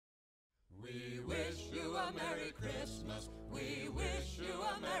a Merry Christmas. We wish you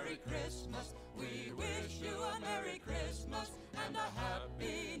a Merry Christmas. We wish you a Merry Christmas and a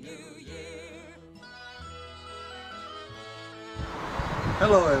Happy New Year.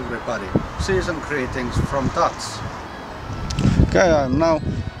 Hello everybody, season greetings from TAZ. Okay, I'm now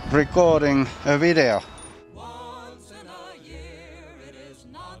recording a video. Once in a year, it is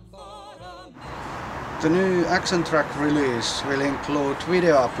not for a man. The new action track release will include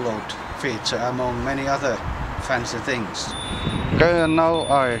video upload feature among many other fancy things. Okay, and now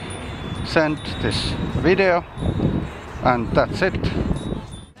I sent this video and that's it.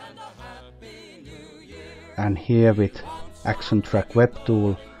 And here with Action Track web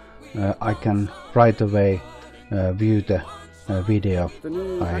tool I can right away view the video The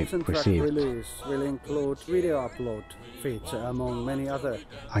new I Action Track received. release will include video upload feature among many other.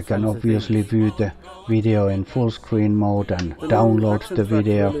 I can fancy obviously things. view the video in full screen mode and The new download Action the Track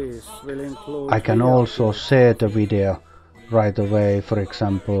video. release will include I can video also upload. share the video right away, for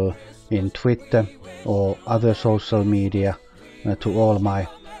example in Twitter or other social media to all my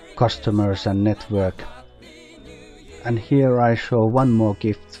customers and network. And here I show one more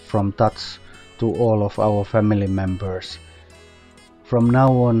gift from TAZ to all of our family members. From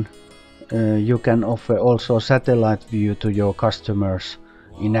now on you can offer also satellite view to your customers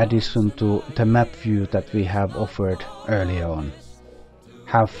in addition to the map view that we have offered earlier on.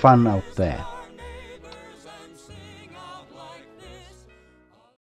 Have fun out there!